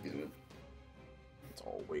always good. It's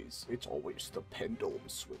always the pendulum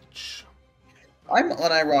switch. I'm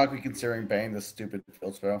unironically considering banning this stupid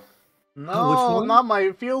field spell. No, which one? not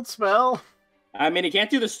my field spell. I mean, he can't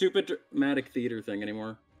do the stupid dramatic theater thing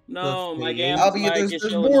anymore. No, my game.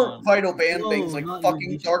 There's more vital ban things like not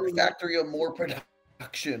fucking Yugioh. Dark Factory or more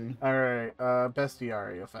production. Alright,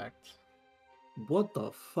 bestiary effect. What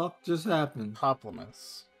the fuck just happened?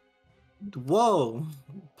 Poplamus. Whoa,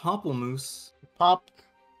 Pomplamoose.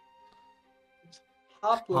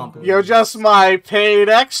 Hopland. You're just my paid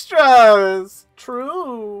extras!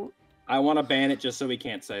 True! I want to ban it just so we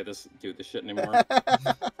can't say this, do this shit anymore.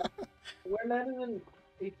 We're not even.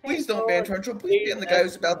 Please don't ban Torrential. Please ban the guy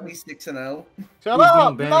who's about to be 6-0. Shut Who's up!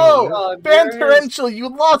 gonna ban No! it? Ban Where is- Torrential, you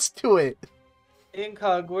lost to it!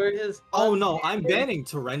 Incog, where is? Oh no, I'm banning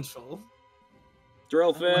Torrential.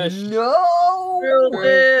 Drillfish. No!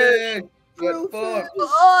 Drillfish. What fuck?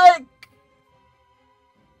 Fuck!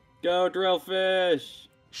 Go Drillfish. Get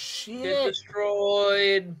Shit!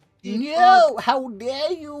 destroyed. No! How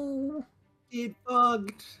dare you! It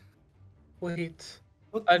bugged. Wait,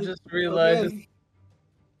 What I the- just realized.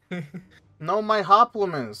 Okay. No, my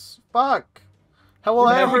Hoplimus. Fuck! How will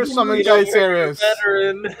I Yeah, ever you summon can Guy be a Serious?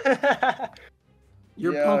 Veteran.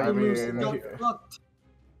 Your Yeah, Pomplamoose I mean, got he- fucked.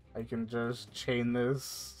 I can just chain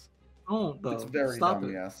this. Don't though. It's very Stop dumb,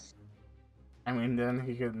 it. yes. I mean, then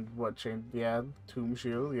he can, what, chain, yeah, Tomb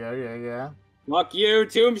Shield, yeah. Fuck you,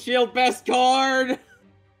 Tomb Shield, best card!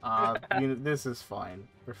 This is fine.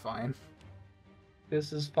 We're fine.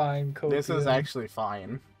 This is fine, Kofi. This is actually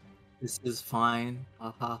fine. This is fine.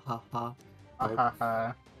 Ha ha ha ha. Ha ha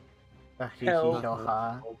ha. Ah hee Hell. hee ha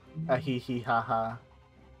ha. Ah hee hee ha ha.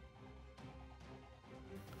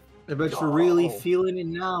 I bet you're really Oh. feeling it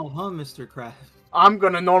now, huh, Mr. Kraft? I'm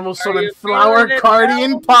gonna normal summon you Flower feeling it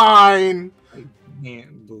Guardian now? Pine! I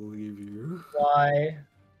can't believe you. Why?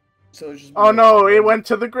 So it's just Oh no, it went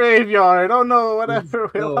to the graveyard! Oh no, whatever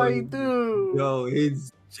will I going. do? Yo,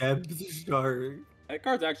 it's Jeb Shark. That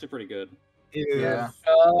card's actually pretty good. Yeah.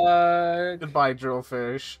 Uh, Goodbye,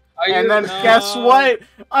 Drillfish. are you? And then No. guess what?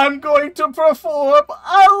 I'm going to perform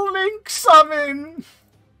a Link summon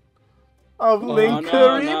of Oh, Link no,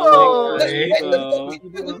 Karibo. not Link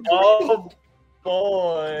Karibo. Oh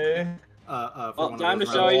boy. For Well, one time to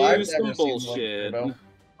of those show rounds. you I've some never seen bullshit. Link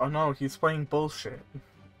Oh no, he's playing bullshit.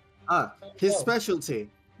 His Oh. specialty.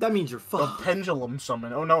 That means you're The fucked. pendulum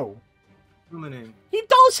summon. Oh no. Summoning. He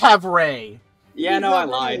does have Ray. Yeah, no, I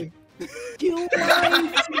lied. You lied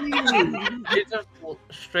to me. He just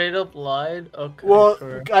straight up lied. Okay. Well,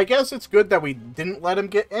 sure. I guess it's good that we didn't let him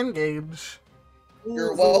get engaged.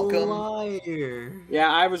 You're Who's a welcome. Liar. Yeah,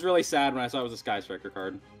 I was really sad when I saw it was a Sky Striker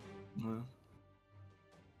card. Well,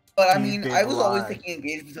 But I He mean, did I was always lie. thinking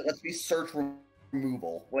engagement that lets me search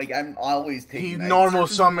removal. Like, I'm always taking He that. normal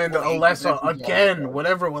Search summoned removal ain't Alessa different from again. all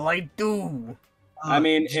Whatever will I do? I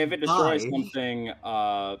mean, if it destroys die. something,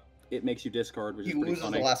 it makes you discard, which He is pretty loses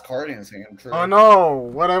funny. the last card in his hand. True. Oh no!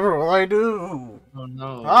 Whatever will I do? Oh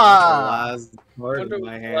no. Ah. That's the last I card wonder in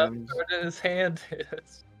what my the left hand. card in his hand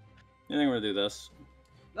is. I think we're gonna do this.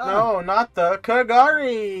 No, not the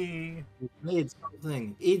Kagari. It's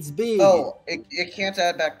something. It's big. Oh, it can't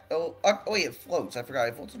add back. Oh, wait, it floats. I forgot.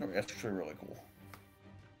 It floats. That's actually really cool.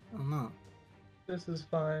 Oh no. This is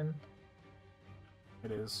fine.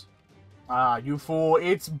 It is. Ah, you fool!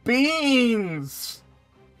 It's beans.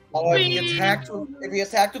 Oh, if he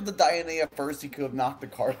attacked with the Diana first, he could have knocked the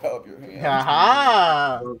card out of your hand.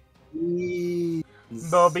 Haha! Please.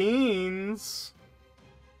 The beans.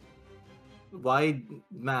 Why,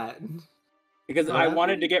 Matt? Because I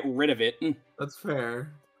wanted to get rid of it. That's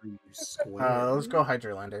fair. You swear. Let's go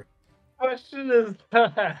Hydrolander. Question is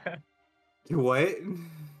that: What?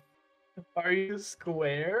 are you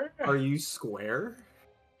square? Are you square?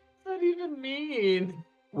 What does that even mean?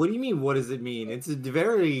 What do you mean? What does it mean? It's a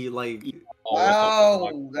very like. Oh,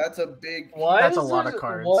 what the fuck? Wow, that's a big. Why That's a is lot there- of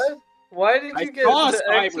cards. What? Why did I you get saw a to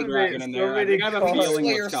Cyber activate Dragon in so there. I many think I have a cards? feeling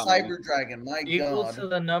Slayer what's coming. Cyber Dragon. My Equal God, to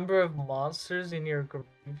the number of monsters in your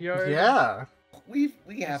graveyard? Yeah. we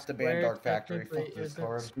have to ban Square Dark Factory. technically Fuck this isn't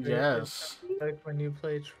card. square Yes. Like when you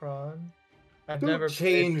play Tron. I've Don't never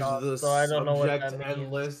change played Tron, the so I don't know what subject that means.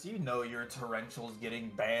 endless. You know your torrential's getting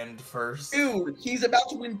banned first. Dude, he's about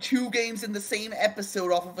to win 2 games in the same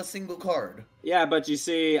episode off of a single card. Yeah, but you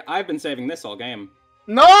see, I've been saving this all game.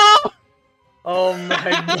 No! Oh my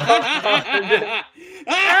god.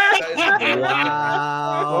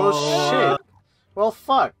 Wow. Oh shit. Well,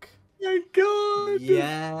 fuck. my god.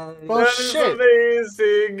 Yeah. Well, That is shit.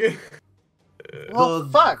 amazing. Well, The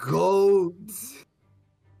fuck. Goats.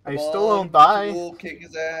 I still don't die. We'll kick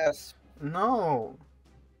his ass. No.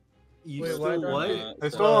 You Wait, still why what? I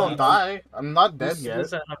still don't die. I'm not dead This yet.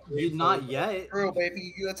 doesn't have You're Weasel, not but- yet. True,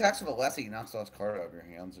 baby. You attack with a lessie, he knocks God's card out of your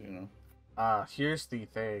hands, you know. Here's the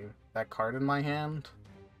thing. That card in my hand,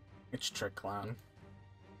 it's Trick Clown.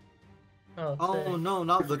 Oh, Oh sick. no,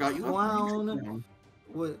 not I the forgot you have clown. clown.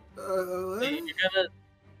 What? You're gonna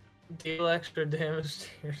deal extra damage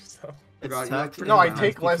to yourself. It's Forgot you tact- have No, I it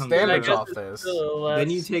take has less become damage better. off this. Then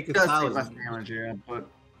you take It does take 1,000. less damage, yeah, but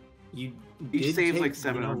You he did saves take, like you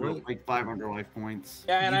 700, know what? like 500 life points.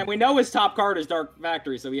 Yeah, and we know his top card is Dark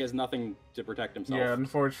Factory, so he has nothing to protect himself. Yeah,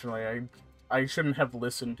 unfortunately, I shouldn't have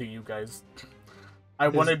listened to you guys. I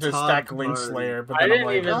His wanted to top stack Link card. Slayer, but I then I'm didn't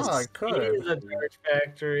like, even oh, I see could. the Dark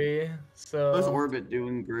Factory, so... What does Orbit do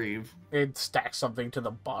in Grave? It stacks something to the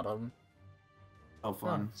bottom. Oh,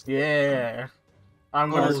 fun. Yeah. I'm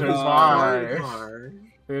gonna Oh, survive. hard.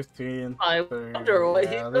 15. I 30. wonder what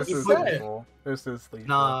he Yeah, this is said. lethal. This is lethal.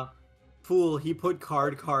 Nah, fool. He put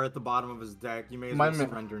card at the bottom of his deck. You may as My well man-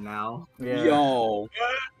 surrender now. Yeah. Yo.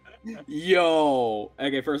 Yo.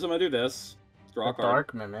 Okay, first I'm gonna do this. Draw a The card.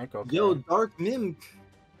 Dark Mimic, okay. Yo, Dark Mimp.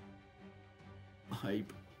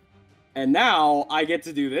 Hype. And now I get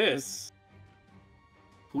to do this.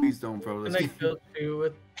 Please don't throw Can this. I kill you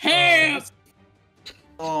with... Hands!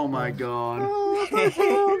 Oh my god.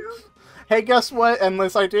 Hey, guess what?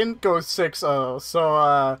 Unless I didn't go 6-0,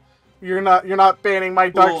 so you're not banning my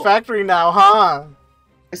Dark Well- Factory now, huh?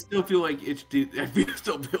 I still feel like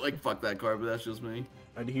still feel like fuck that card, but that's just me.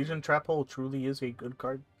 Adhesion Trap Hole truly is a good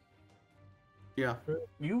card. Yeah.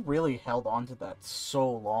 You really held on to that so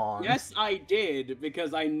long. Yes, I did,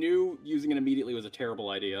 because I knew using it immediately was a terrible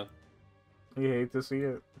idea. You hate to see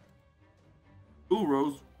it. Ooh,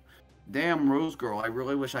 Rose. Damn, Rose Girl. I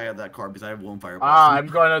really wish I had that card because I have one Fireball. I'm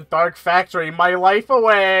going to Dark Factory my life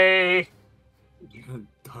away!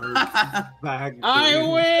 Dark Factory. I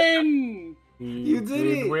win! You did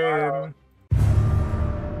it! win.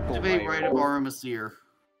 Activate Rite of Armaseer.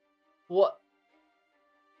 What?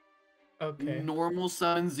 Okay. Normal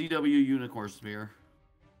summon ZW Unicorn Spear.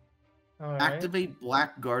 Alright. Activate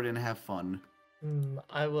Black Guard and have fun.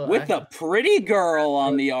 I will... With a pretty girl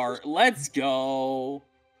on the art. Let's go.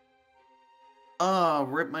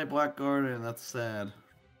 Rip my Black Guardian. That's sad.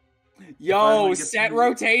 Yo, finally get set to-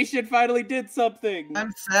 rotation finally did something.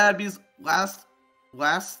 I'm sad because last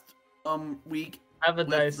week have a with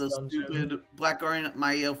dice the dungeon. stupid Black Guardian,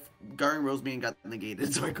 my Guardian Roseman got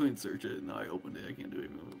negated, so I couldn't search it. Now I opened it. I can't do it.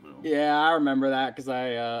 Yeah, I remember that because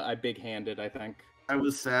I big-handed, I think. I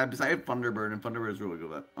was sad because I had Thunderbird, and Thunderbird is really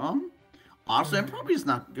good at honestly, I'm probably just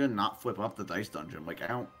not gonna not flip up the dice dungeon. Like I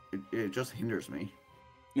don't, it just hinders me.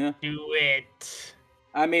 Yeah. Do it.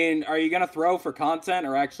 I mean, are you gonna throw for content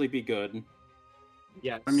or actually be good?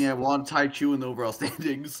 Yes. I mean, I want Tai Chu in the overall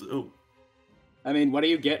standings, so I mean, what do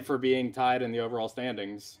you get for being tied in the overall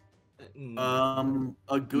standings? a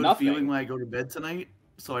good Nothing. feeling when I go to bed tonight,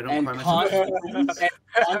 so I don't And, cry myself. and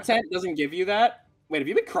content doesn't give you that? Wait, have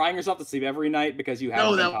you been crying yourself to sleep every night because you have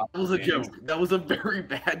No, that was a joke. That was a very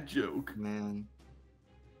bad joke. Man.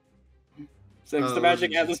 So just Oh,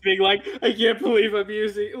 imagine Jesus. Atlas being like, I can't believe I'm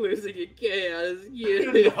losing in chaos. Yeah.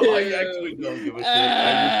 No, I actually don't give a shit.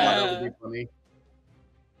 I just thought that would be funny.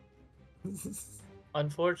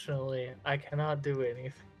 Unfortunately, I cannot do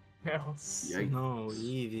anything else. Yikes. No,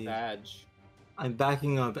 Evie. Badge. I'm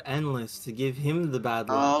backing up Endless to give him the bad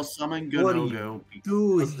luck. I'll summon What are you Gonogo.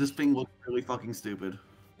 doing? Because this thing looks really fucking stupid.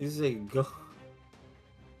 This is a go.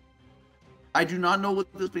 I do not know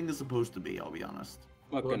what this thing is supposed to be, I'll be honest.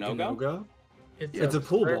 What, What, Ganogo? Ganogo? It's, It's a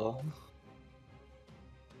pool ball.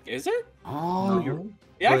 Is it? Oh, No?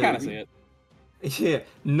 Yeah, I But- kind of see it. Yeah,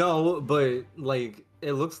 no, but like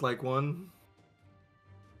it looks like one.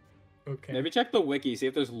 Okay. Maybe check the wiki, see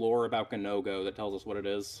if there's lore about Ganogo that tells us what it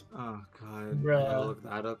is. Oh god, I Bruh. gotta look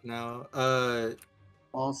that up now.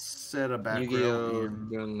 I'll set a background. Yu-Gi-Oh!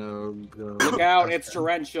 and- Ganogo. Look out, it's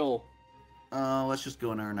torrential. Let's just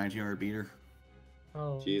go in our 1900 beater.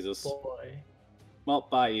 Oh, Jesus. boy. Well,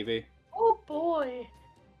 bye, Evie. Oh, boy.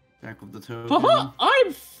 Back with the token. Haha,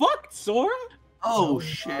 I'm fucked, Sora! Oh No,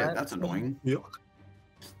 shit, not. that's annoying. Yeah.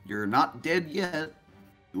 You're not dead yet.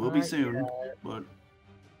 You will be Not soon, yet. but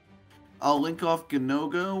I'll link off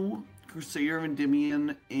Ganogo, Crusader of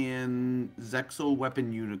Endymion, and Zexal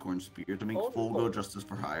Weapon Unicorn Spear to make Oh. full go justice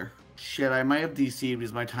for hire. Shit, I might have DC'd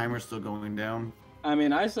because my timer's still going down. I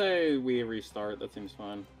mean, I say we restart, that seems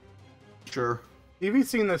fine. Sure. You've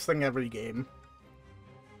seen this thing every game.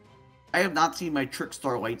 I have not seen my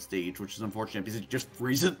Trickstar Light stage, which is unfortunate because it just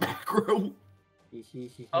freezes back row.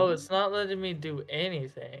 Oh, it's not letting me do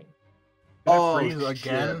anything. Did it Oh, freeze shit.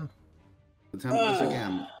 again? Attempt this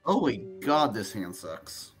again. Oh my god, this hand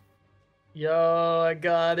sucks. Yo, I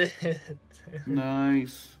got it.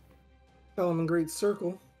 Nice. Element Great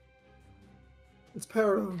Circle. It's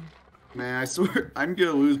Para. Man, I swear I'm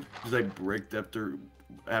gonna lose because I bricked after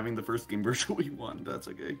having the first game virtually won. That's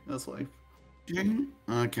okay. That's life. Can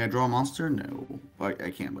I draw a monster? No. I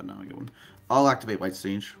can, but no, I get one. I'll activate White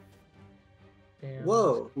Stage. Damn,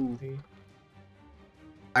 Whoa. that's crazy.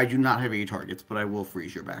 I do not have any targets, but I will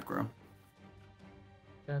freeze your back row.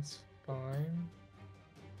 That's fine.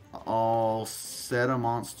 I'll set a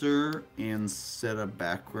monster and set a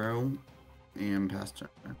back row and pass turn.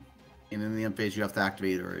 And in the end phase, you have to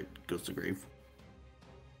activate it or it goes to grave.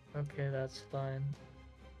 Okay, that's fine.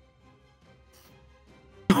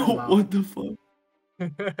 Oh, what the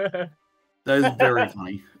fuck? That is very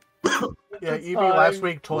funny. Yeah, That's Evie fine. last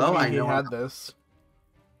week told Well, me I he know. had this.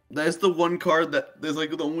 That is the one card that there's like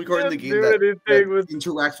the only card in the Can't game do that anything with-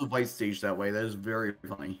 interacts with White Stage that way. That is very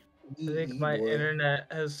funny. I think my internet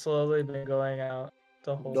has slowly been going out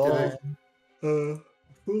the whole Dog. time.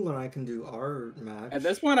 Fool and I can do our match. At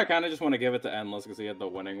this point, I kind of just want to give it to Endless because he had the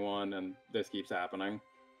winning one, and this keeps happening.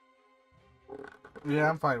 Yeah,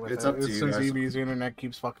 I'm fine with It's it. up to you Since guys. Evie's internet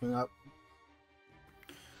keeps fucking up.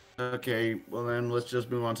 Okay, well then let's just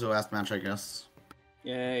move on to the last match, I guess.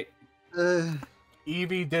 Yay.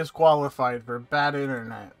 Evie disqualified for bad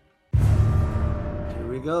internet. Here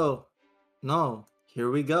we go. No.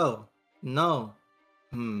 Here we go. No.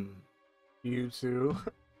 You two.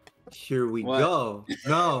 Here we What? go.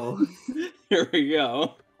 No. Here we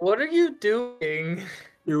go. What are you doing?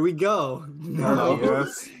 Here we go. No.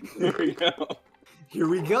 Yes. Here we go. Here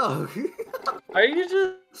we go. Are you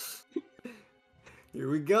just? Here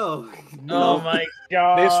we go. Oh my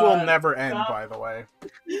god! This will never end, by the way.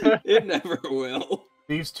 It never will.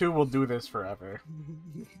 These two will do this forever.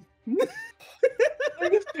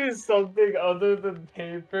 Let's do something other than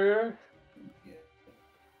paper.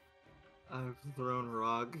 I've thrown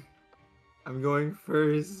rock. I'm going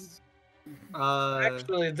first.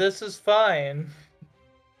 Actually, this is fine.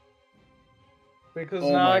 Because Oh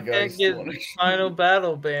now my I God, can't it's get funny. Final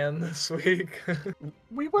Battle banned this week.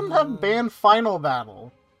 We wouldn't have banned Final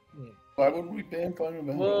Battle. Why would we ban Final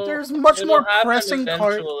Battle? Well, There's much it'll more happen pressing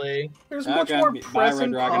cards. eventually. There's Okay, much more bye, Red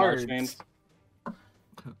pressing Dragon cards. Archfiend.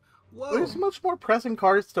 Whoa. There's much more pressing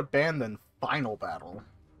cards to ban than Final Battle.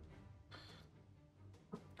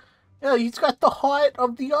 Yeah, he's got the heart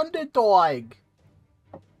of the underdog.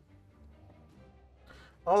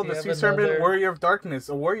 Oh, Do the you Sea have Serpent, another- Warrior of Darkness.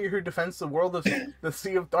 A warrior who defends the world of the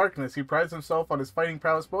Sea of Darkness. He prides himself on his fighting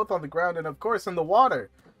prowess both on the ground and, of course, in the water.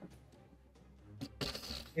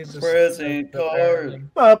 He's just Present card.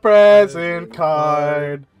 A present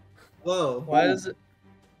card. Whoa. Why is it?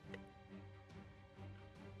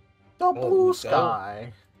 The blue no.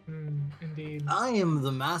 sky. Indeed. I am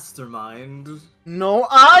the mastermind. No,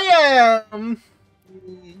 I am.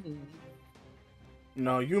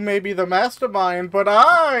 No, you may be the mastermind, but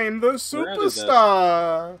I'm the Where is this?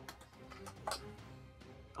 superstar.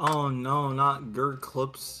 Oh no, not Gert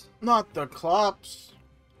Clips. Not the Klops.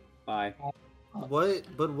 Bye. What?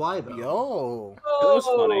 But why though? Yo. It was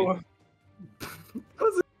funny.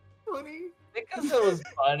 Was it funny? Because it was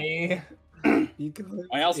funny. Because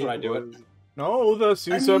Why else would I do it? was- No, the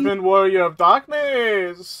Sea Serpent Warrior of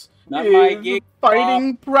Darkness. Not my is geek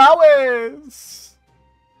fighting prowess.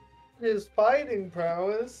 His fighting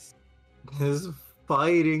prowess. His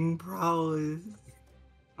fighting prowess.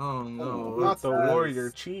 Oh no. Not what's the this? Warrior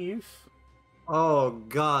Chief. Oh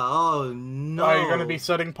god. Oh no. Are you going to be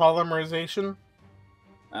setting polymerization?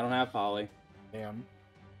 I don't have Poly. Damn.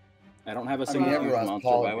 I don't have a I mean, single everyone has monster.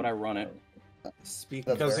 Poly. Why would I run it?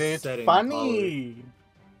 Speaking Because of it's setting funny.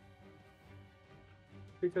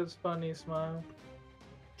 Because funny smile.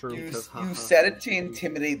 True. You, Because, you haha. set it to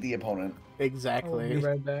intimidate the opponent. I'll be Exactly.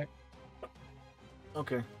 right back.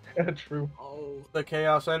 Okay. True. Oh. The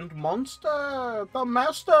Chaos End monster, the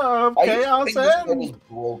master of I Chaos think this card was End.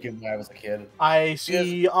 broken when I was a kid. I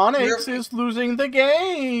see Onyx is losing the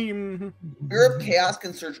game. Fear of Chaos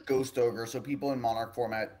can search Ghost Ogre, so people in Monarch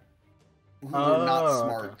format who were not Oh,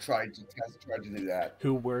 smart okay. tried to do that.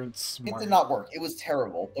 Who weren't It smart. did not work. It was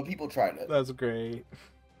terrible, but people tried it. That's great.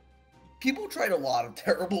 People tried a lot of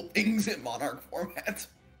terrible things in Monarch format.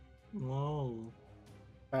 Whoa.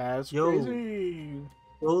 That's Yo. crazy.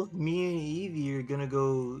 Both me and Evie are gonna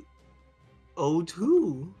go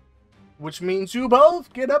 0-2. Which means you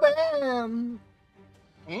both get a ban.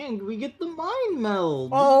 And we get the mind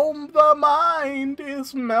meld. Oh, the mind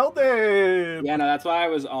is melded. Yeah, no, that's why I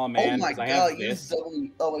was all man. oh my 'cause I god, have you this.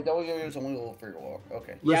 suddenly. Oh, wait, W is only level 3 to walk.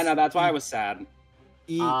 Okay. Yeah, no, Listen, that's why I was sad.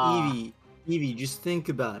 Ah. Evie, just think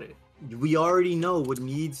about it. We already know what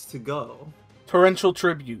needs to go. Torrential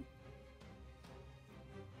Tribute.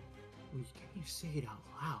 You can't say it out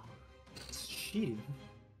loud. It's cheating.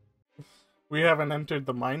 We haven't entered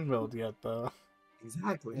the mind meld yet, though.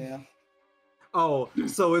 Exactly. Yeah. Oh,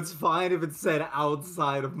 so it's fine if it's said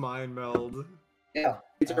outside of Mind Meld. Yeah.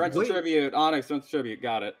 Torrential Tribute. Onyx, Torrential Tribute.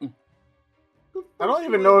 Got it. I don't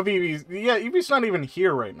even know if Eevee's... Yeah, Eevee's not even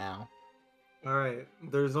here right now. Alright,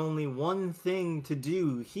 there's only one thing to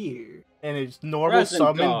do here. And it's normal Present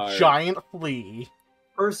summon card. giant flea.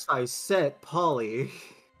 First I set Polly.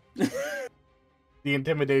 The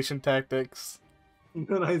intimidation tactics. And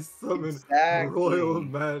then I summon Exactly. Royal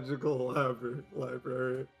Magical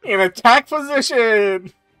Library. In attack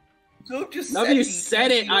position! So just Now that you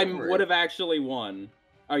said it, I would have actually won.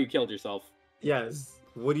 Oh, you killed yourself. Yes.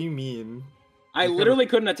 What do you mean? I literally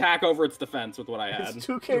couldn't attack over its defense with what I had. It's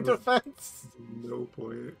 2k defense. No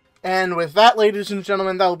point. And with that, ladies and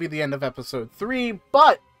gentlemen, that will be the end of episode 3.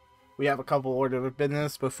 But we have a couple order of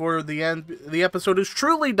business before the end. The episode is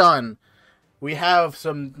truly done. We have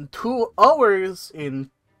some 2 hours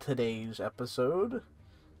in today's episode.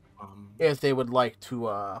 If they would like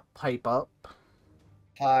to pipe up.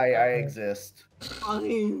 Hi, I exist.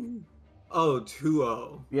 Fine. Oh,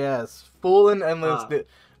 2-0. Yes, Full and Endless.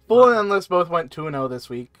 Full and Endless both went 2-0 this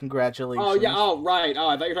week. Congratulations. Oh, yeah. Oh, right. Oh,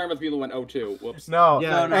 I thought you were talking about the people who went 0-2. Whoops. No.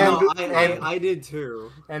 Yeah, I did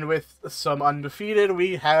too. And with some undefeated,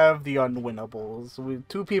 we have the unwinnables.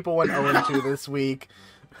 2 people went 0-2 this week.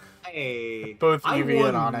 Hey, Both I Eevee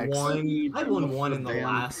and won Onyx. I won one in the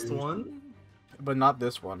last one. But not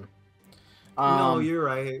this one. No, you're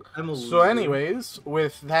right. I'm a loser. So anyways,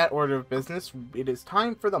 with that order of business, it is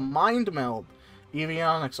time for the Mind Meld. Eevee and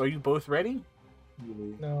Onyx, are you both ready?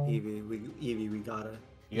 No. Eevee, we gotta.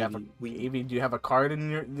 You have Eevee, do you have a card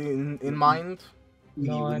in mind?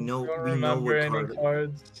 No, I don't remember any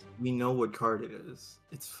cards. We know what card it is.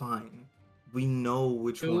 It's fine. We know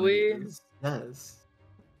which Do one we? it is. Yes.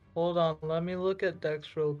 Hold on, let me look at decks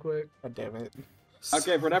real quick. God damn it.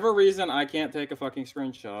 Okay, for whatever reason, I can't take a fucking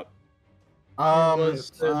screenshot.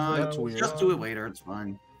 That's weird. Just do it later, it's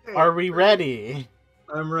fine. Are we ready?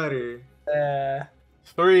 I'm ready.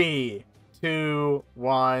 3, 2,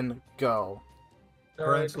 1, go.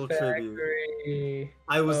 Parental tribute.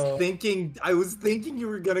 I was thinking you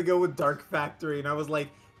were gonna go with Dark Factory, and I was like,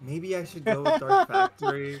 maybe I should go with Dark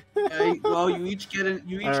Factory. Well, you each get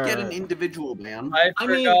an individual ban. I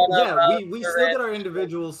mean, yeah, we still get our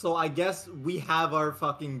individuals, so I guess we have our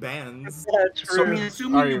fucking bans. So I mean,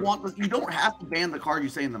 assuming you don't have to ban the card you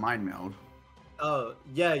say in the mind meld. Oh,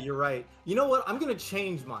 yeah, you're right. You know what? I'm gonna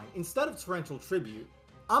change mine. Instead of Torrential Tribute,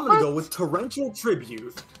 I'm gonna go with Torrential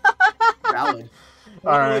Tribute. Valid.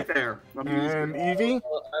 Alright. There. And Eevee?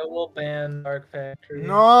 I will ban Dark Factory.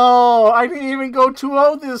 No! I didn't even go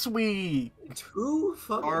 2-0 this week! 2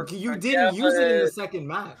 fucking... Dark You didn't use it in the second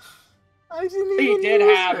match. I didn't He even did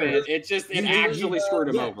use have it. It actually screwed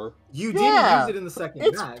him over. You didn't use it in the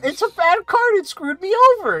second match. It's a bad card. It screwed me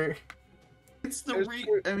over. It's the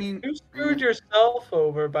You screwed yourself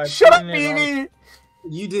over by Shut up, putting it on- Eevee!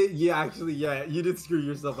 You did, you did screw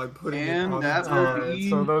yourself by putting it on. that's Alright,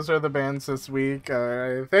 so those are the bans this week.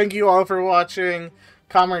 Thank you all for watching.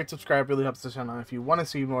 Comment, rate, subscribe really helps the channel. If you want to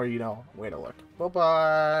see more, you know where to look.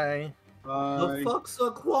 Bye-bye. The fuck's a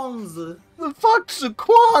Kwanza? The fuck's a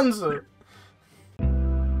Kwanza?